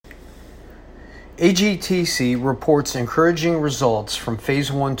AGTC reports encouraging results from phase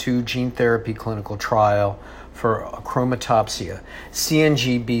 1/2 gene therapy clinical trial for achromatopsia,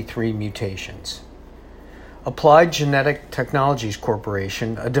 CNGB3 mutations. Applied Genetic Technologies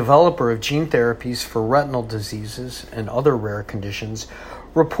Corporation, a developer of gene therapies for retinal diseases and other rare conditions,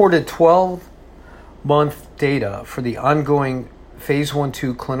 reported 12-month data for the ongoing phase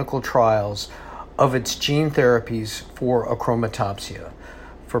 1/2 clinical trials of its gene therapies for achromatopsia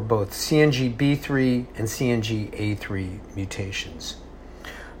for both CNGB3 and CNGA3 mutations.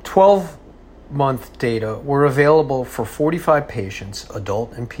 12-month data were available for 45 patients,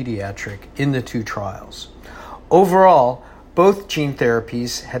 adult and pediatric, in the two trials. Overall, both gene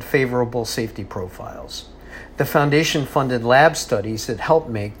therapies had favorable safety profiles. The foundation funded lab studies that helped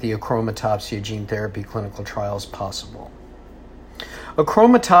make the achromatopsia gene therapy clinical trials possible.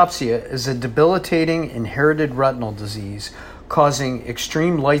 Achromatopsia is a debilitating inherited retinal disease causing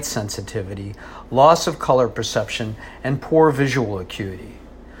extreme light sensitivity, loss of color perception, and poor visual acuity.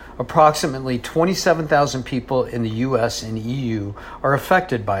 Approximately 27,000 people in the US and EU are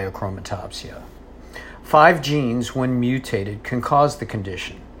affected by achromatopsia. 5 genes, when mutated, can cause the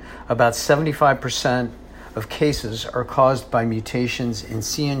condition. About 75% of cases are caused by mutations in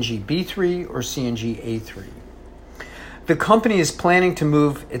CNGB3 or CNGA3. The company is planning to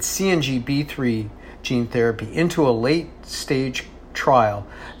move its CNGB3 gene therapy into a late-stage trial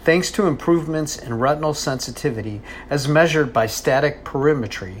thanks to improvements in retinal sensitivity as measured by static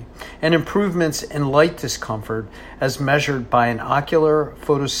perimetry and improvements in light discomfort as measured by an ocular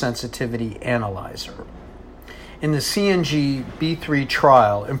photosensitivity analyzer. In the CNGB3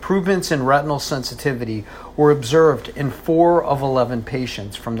 trial, improvements in retinal sensitivity were observed in 4 of 11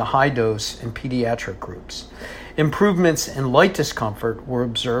 patients from the high-dose and pediatric groups. Improvements in light discomfort were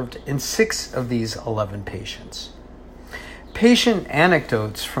observed in 6 of these 11 patients. Patient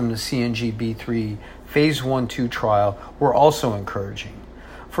anecdotes from the CNGB3 phase 1/2 trial were also encouraging.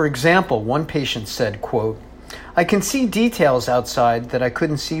 For example, one patient said, quote, "I can see details outside that I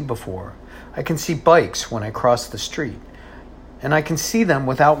couldn't see before. I can see bikes when I cross the street, and I can see them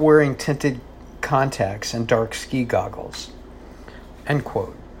without wearing tinted contacts and dark ski goggles." End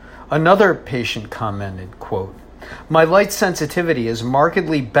quote. Another patient commented, quote, "My light sensitivity is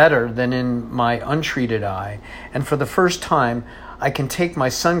markedly better than in my untreated eye, and for the first time, I can take my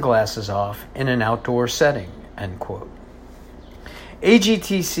sunglasses off in an outdoor setting." End quote.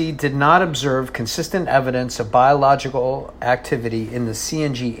 AGTC did not observe consistent evidence of biological activity in the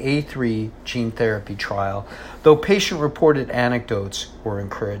CNGA3 gene therapy trial, though patient-reported anecdotes were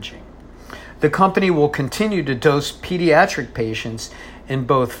encouraging. The company will continue to dose pediatric patients in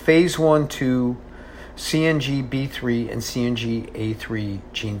both phase 1/2 CNGB3 and CNGA3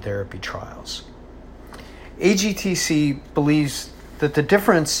 gene therapy trials. AGTC believes that the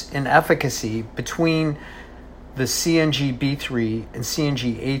difference in efficacy between the CNGB3 and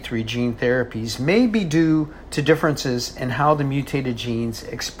CNGA3 gene therapies may be due to differences in how the mutated genes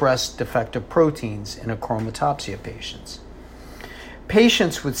express defective proteins in achromatopsia patients.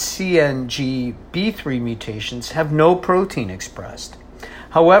 Patients with CNGB3 mutations have no protein expressed.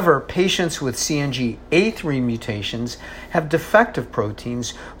 However, patients with CNGA3 mutations have defective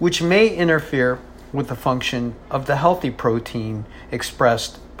proteins which may interfere with the function of the healthy protein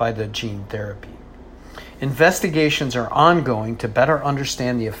expressed by the gene therapy. Investigations are ongoing to better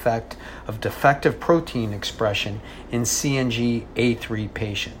understand the effect of defective protein expression in CNGA3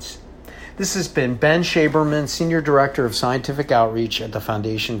 patients. This has been Ben Shaberman, Senior Director of Scientific Outreach at the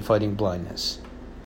Foundation Fighting Blindness.